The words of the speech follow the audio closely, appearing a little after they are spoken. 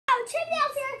Trivia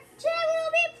here. Today we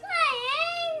will be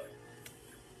playing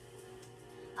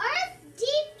Earth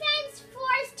Defense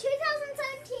Force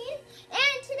 2017,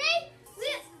 and today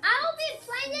I will be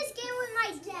playing this game with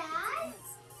my dad.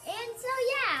 And so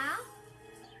yeah,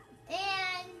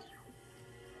 and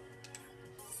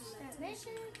start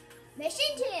mission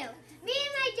 2. Me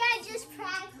and my dad just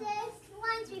practiced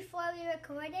once before we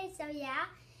recorded. So yeah,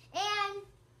 and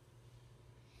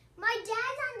my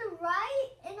dad's on the right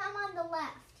and I'm on the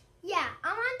left. Yeah,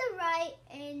 I'm on the right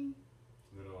and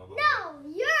no,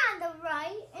 you're on the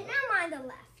right and I'm on the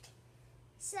left.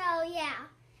 So yeah,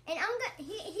 and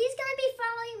he's gonna be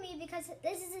following me because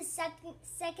this is his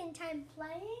second time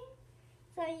playing.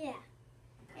 So yeah,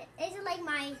 it's like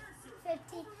my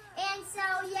 15. And so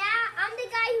yeah, I'm the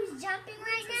guy who's jumping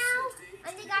right now.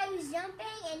 I'm the guy who's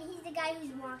jumping and he's the guy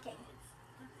who's walking.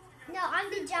 No, I'm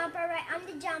the jumper, right? I'm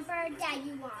the jumper. Dad,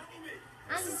 you walk.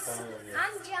 I'm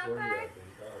jumper.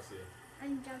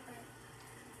 I'm jumper.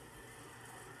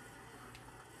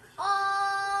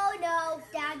 Oh no,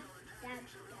 Dad,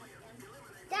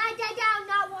 I'm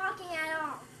not walking at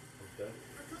all. Okay.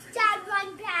 Dad,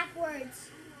 run backwards.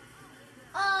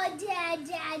 Oh, Dad.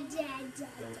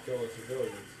 Don't kill the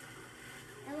civilians.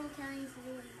 I won't kill any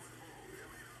civilians.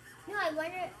 No, I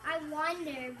wonder, but I won't.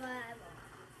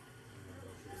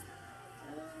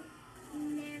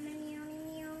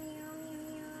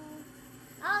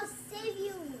 I'll save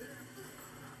you.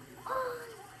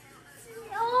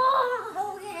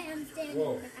 Oh, okay, I'm standing.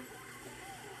 Whoa.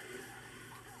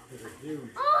 This is huge.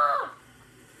 Oh,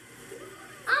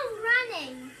 I'm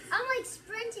running. I'm like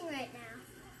sprinting right now.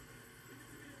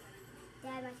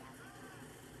 Dad, watch out.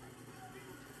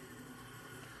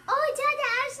 Oh, Dad,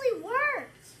 that actually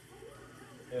worked.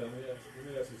 Yeah, let me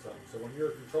ask you something. So when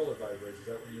your controller vibrates, is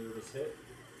that when you were just hit?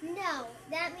 No,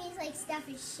 that means like stuff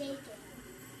is shaking.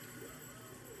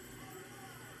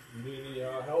 You need any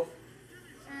help?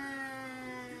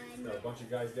 No. Got a bunch of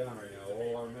guys down right now.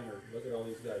 All our men are. Look at all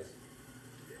these guys.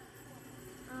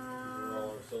 They're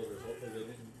all our soldiers. Hopefully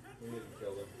we didn't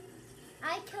kill them.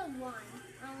 I killed one.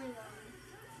 Only one.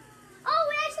 Oh,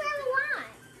 we actually have a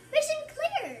lot. Mission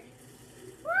cleared.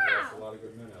 We Wow. lost a lot of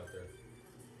good men out there.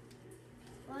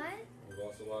 What? We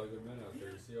lost a lot of good men out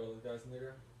there. You see all those guys in the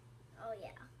ground? Oh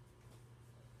yeah.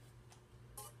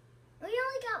 We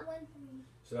only got one thing.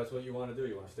 So that's what you want to do?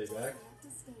 You want to stay back?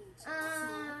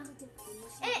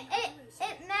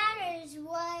 It matters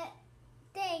what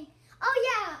thing. Oh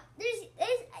yeah,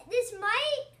 this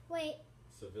might wait.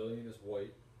 Civilian is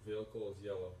white. Vehicle is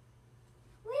yellow.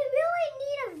 We really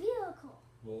need a vehicle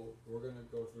Well, we're going to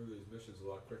go through these missions a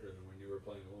lot quicker than when you were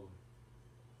playing alone.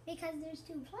 because there's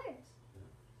 2 players. Yeah.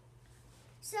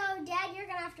 So Dad, you're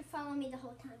gonna have to follow me the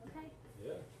whole time, okay?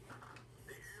 Yeah.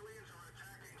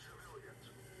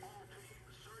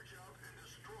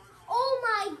 Oh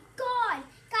my God!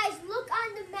 Guys, look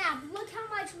on the map. Look how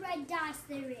much red dots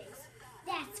there is.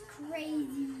 That's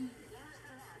crazy.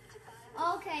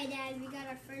 Okay, Dad, we got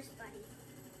our first buddy.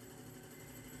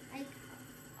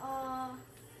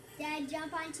 Dad,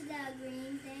 jump onto the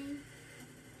green thing.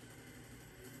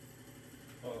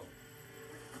 Oh.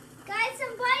 Guys,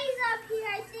 some buddies up here.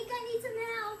 I think I need some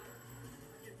help.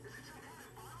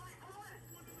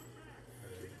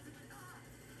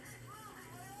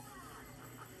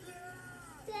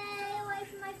 Stay away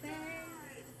from my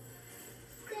friend.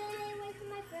 Stay away from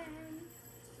my friend.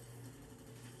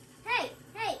 Hey!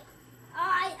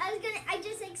 Oh, I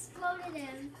just exploded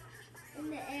him in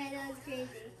the air. That was crazy.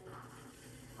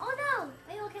 Oh no!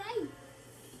 Are you okay?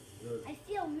 Good. I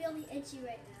feel really itchy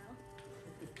right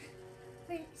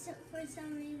now. For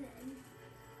some reason.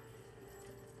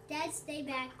 Dad, stay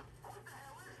back.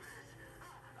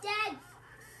 Dad!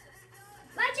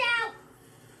 Watch out!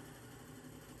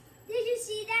 Did you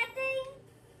see that thing?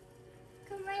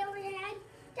 Come right over your head.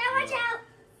 Dad, watch out!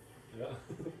 Yeah.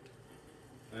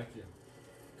 Thank you.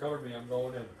 Cover me. I'm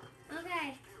going in.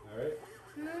 Okay. All right?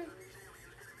 Huh?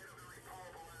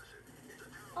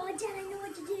 Oh, Dad, I know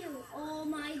what to do. Oh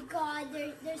my God,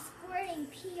 they're squirting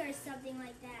pee or something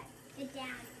like that. Get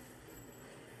down.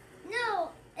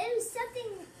 No, it was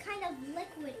something kind of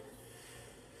liquidy.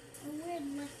 A weird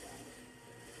liquid.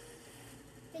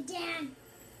 Get down.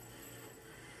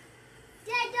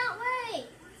 Dad, don't worry.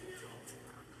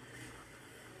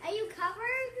 Are you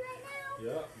covered right now?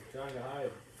 Yeah, I'm trying to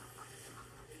hide.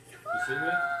 You see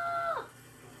me? Oh!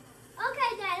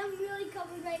 Okay, Dad, I'm really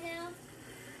covered right now.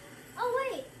 Oh,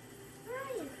 wait. Where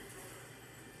are you?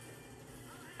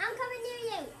 I'm coming near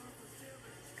you.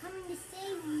 Coming to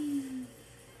save you.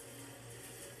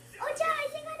 Oh, Dad, I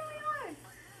think I know where you are.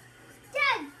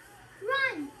 Dad,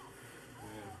 run.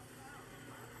 Yeah.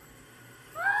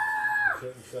 Ah!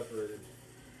 getting separated.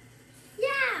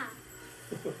 Yeah!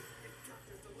 Dad,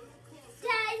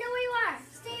 I know where you are.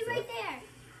 Stay right there.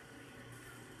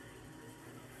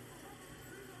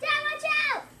 Dad, watch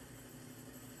out!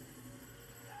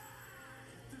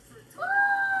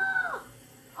 Oh!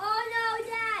 Oh no,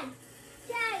 Dad!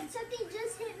 Dad, something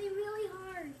just hit me really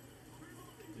hard.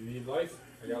 You need life?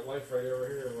 I got life right over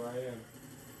here where I am.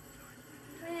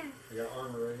 Where? I got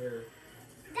armor right here.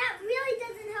 That really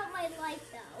doesn't help my life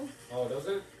though. Oh, does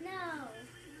it? No.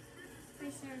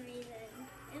 For some reason.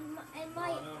 It No,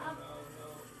 might no, no, up. no,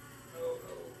 no,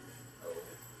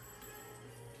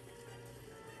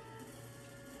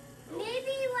 no.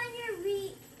 Maybe when you're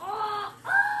Oh!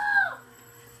 Oh!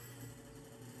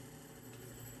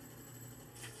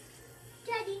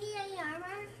 Dad, do you need any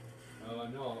armor?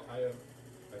 No, I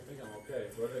think I'm okay.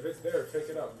 But if it's there, pick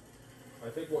it up. I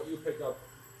think what you pick up,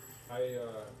 I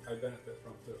benefit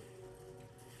from too.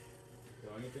 So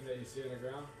anything that you see on the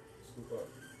ground, scoop up.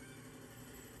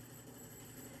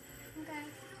 Okay.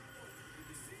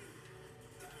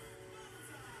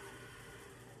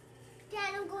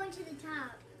 Dad, I'm going to the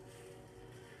top.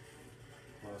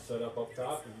 Want to set up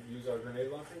top and use our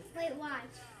grenade launcher? Wait,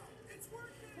 watch.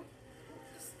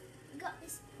 Go,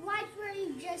 watch where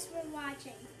you just were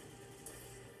watching.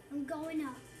 I'm going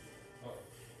up. Uh-oh.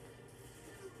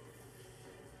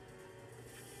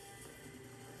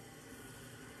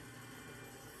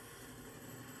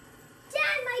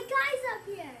 Dad, my guy's up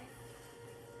here.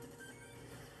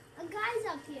 A guy's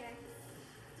up here.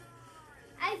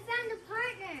 I found a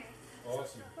partner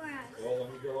Awesome. for us. Well,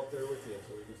 let me go up there with you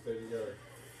so we can stay together.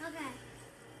 Okay.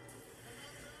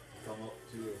 Come up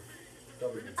to you.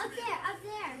 Cover me. Up there, up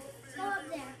there. Go up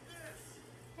there.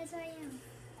 That's where I am.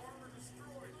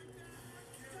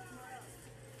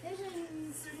 There's a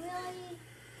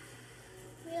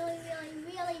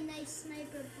really nice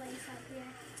sniper place up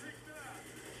here.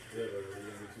 Yeah, but are you going to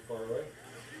be too far away?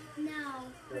 No,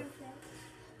 perfect.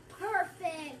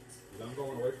 Perfect. 'Cause I'm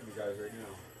going away from you guys right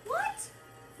now. What?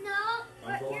 No.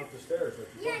 I'm going up the stairs like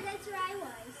you Yeah, told me. that's where I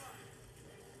was.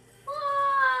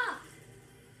 Oh!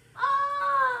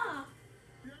 Oh!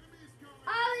 I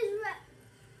was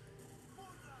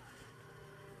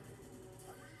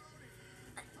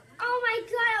Oh my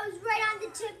god, I was right on the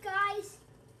tip, guys.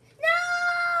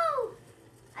 No!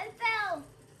 I fell.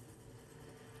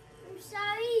 I'm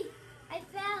sorry. I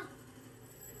fell.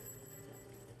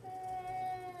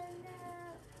 No.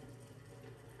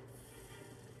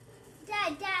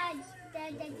 Dad.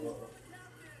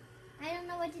 I don't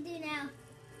know what to do now.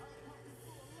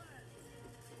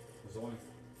 There's only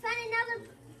Found another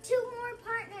 2 more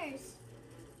partners.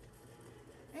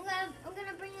 I'm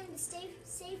gonna bring in the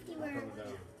safety I'm room. coming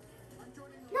down.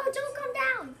 No, don't come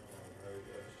down. Alright,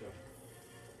 let's jump.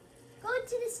 Go to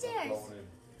the I'm stairs. going in.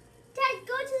 Dad,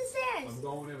 go to the stairs. I'm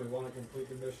going in. We want to complete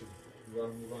the mission. We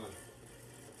want to move on.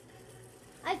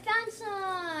 I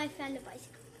found a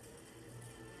bicycle.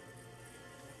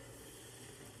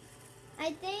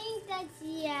 I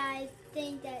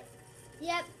think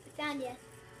yep, found you.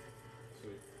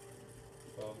 Sweet.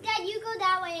 Follow me. Dad, you go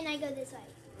that way and I go this way.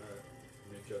 Alright.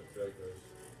 Meet you up there, guys.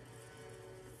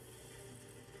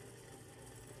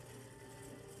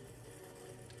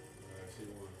 I see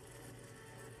one.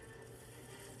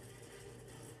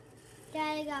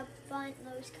 Dad, I got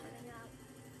buntloads coming out.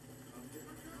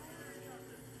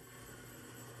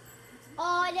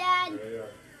 Oh, Dad. There you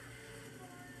are.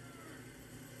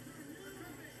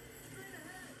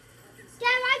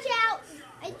 Dad, watch out.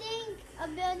 I think a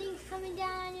building's coming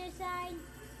down on your side.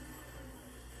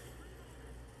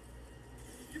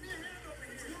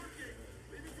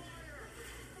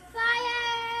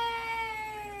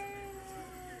 Fire!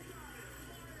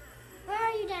 Where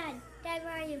are you, Dad? Dad,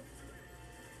 where are you?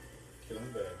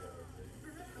 Killing bad guys.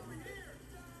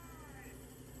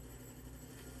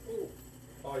 Ooh.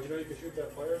 Oh, did you know you could shoot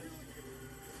that fire?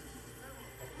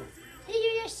 Did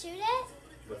you just shoot it?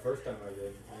 The first time I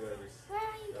did. Yeah, Where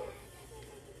are you, that Dad? was-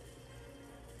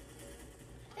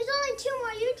 There's only 2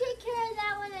 more. You take care of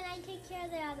that one and I take care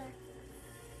of the other.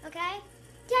 Okay?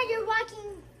 Dad, you're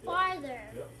walking farther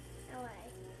Yep.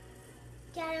 away.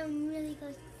 Dad, I'm really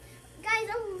close. Guys,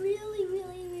 I'm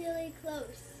really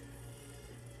close.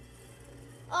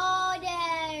 Oh,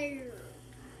 there.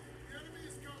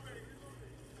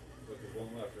 Look, there's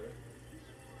one left, right?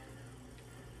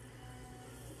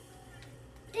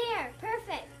 There,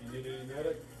 perfect. You need any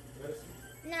medicine?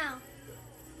 No.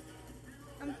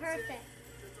 I'm perfect.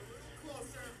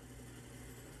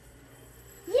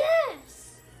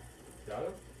 Yes! Got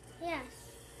him? Yes.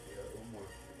 We got one more.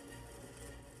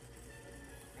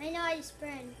 I know I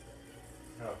sprint.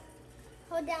 How?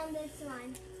 Hold down this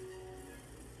one.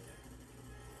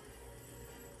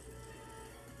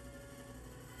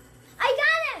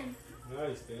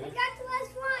 Nice, I Dan. got the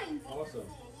last one. Awesome.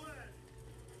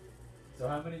 So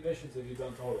how many missions have you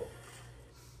done total?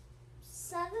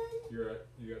 7? You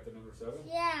got the number 7?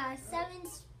 Yeah,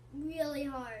 7's really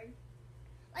hard.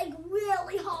 Like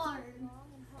really hard.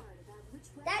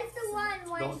 That's the one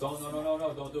where. No,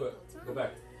 don't do it. Go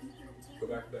back.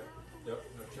 Yep. Now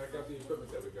check out the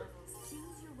equipment that we got.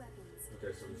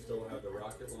 Okay, so we still have the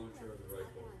rocket launcher and the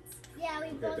rifle. Yeah, we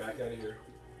Okay, both. back out of here.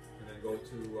 And then go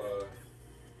to,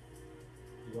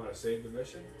 you want to save the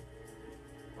mission?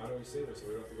 How do we save it so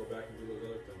we don't have to go back and do those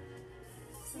other things?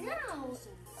 No,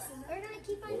 we're gonna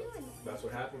keep on Well, doing it. that's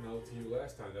what happened though to you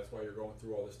last time. That's why you're going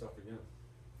through all this stuff again.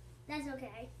 That's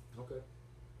okay. Okay.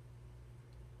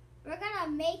 We're gonna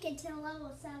make it to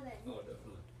level 7. Oh,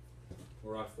 definitely.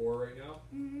 We're on 4 right now.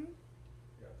 Mhm.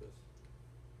 Got this.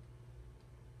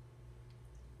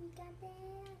 We got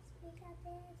this. We got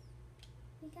this.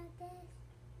 We got this.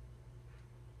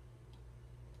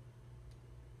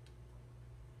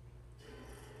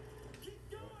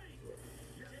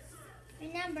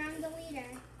 Remember, I'm the leader.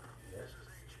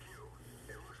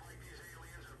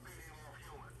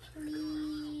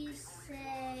 Please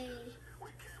say.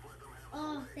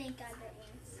 Oh, thank God they're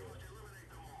ants.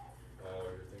 Oh,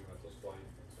 you're thinking about those flying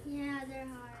things. Huh? Yeah, they're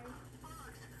hard.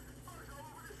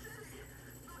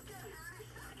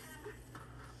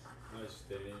 Nice,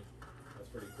 Danny. That's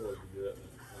pretty cool. You can do that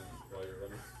while you're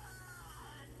running.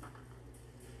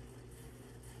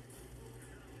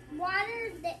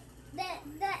 Water, the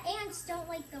ants don't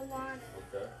like the water.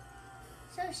 Okay.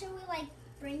 So should we like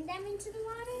bring them into the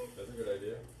water? That's a good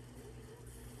idea.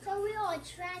 So we'll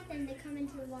attract them to come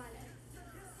into the water.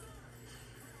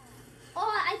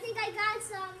 Oh, I think I got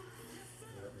some.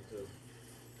 Yeah, me too.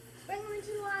 Bring them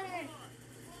into the water.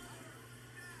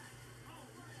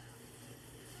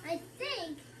 I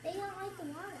think they don't like the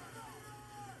water.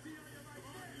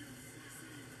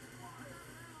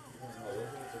 Oh, no,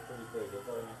 those ones are pretty cool. They're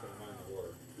probably not going to mind the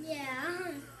water.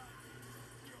 Yeah.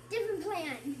 Different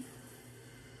plan.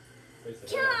 Face the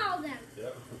Kill head on. all of them.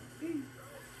 Yep.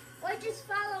 Or just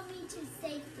follow me to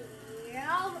safety.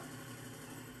 Oh.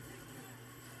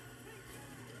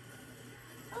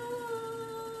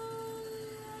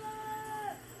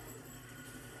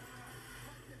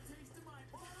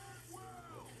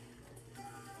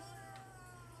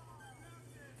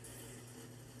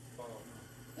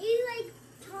 He's like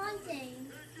taunting.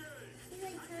 He's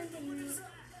like taunting me.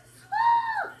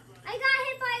 Oh! I got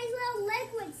hit by his little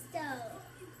liquid stove.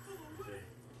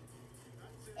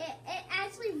 It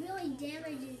actually really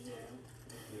damages you.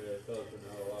 Yeah, it does, but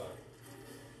not a lot.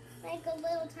 Like a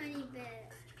little tiny bit.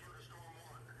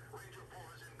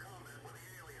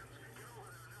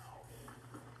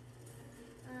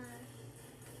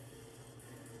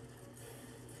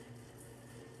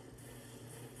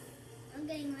 I'm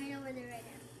getting right over there right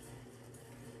now.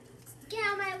 Get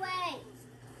out of my way!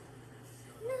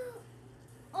 No!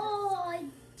 Oh, I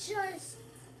just...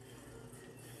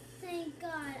 Thank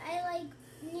God. I like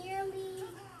nearly...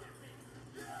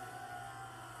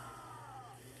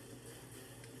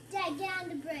 Dad, get on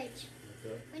the bridge.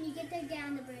 Okay. When you get there, get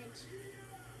on the bridge.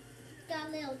 Got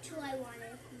a little tool I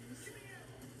wanted, please.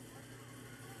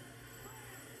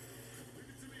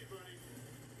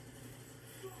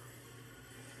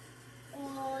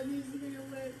 Oh, this is gonna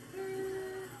work.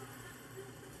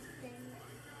 Dang it.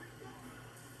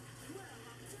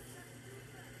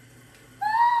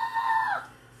 Ah!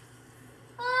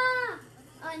 Ah!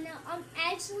 Oh no, I'm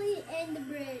actually in the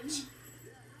bridge.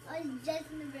 I was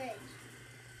just in the bridge.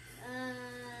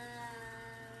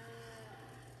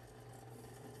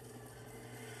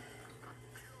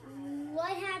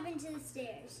 What happened to the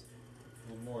stairs?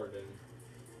 One more, Danny.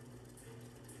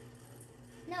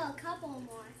 No, a couple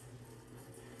more.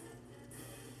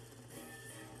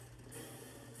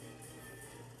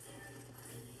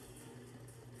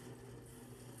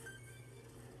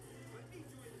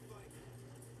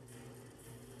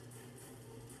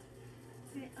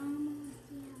 We're almost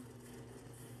there.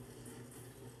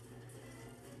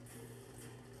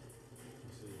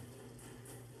 Let's see.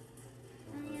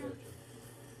 Oh, yeah. I got you.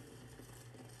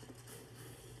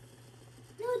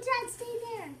 No, Dad, stay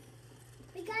there.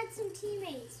 We got some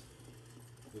teammates.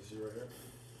 This you right here?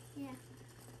 Yeah.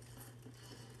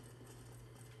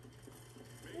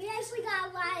 We actually got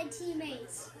a lot of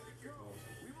teammates. Awesome.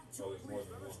 Oh, there's more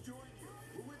than one.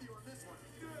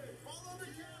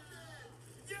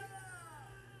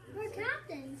 We're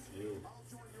captains. You.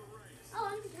 Oh,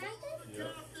 I'm the captain?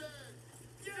 Yep.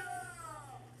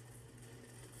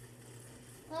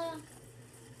 Well,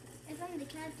 if I'm the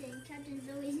captain, captains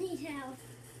always need help.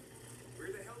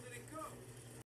 Where the hell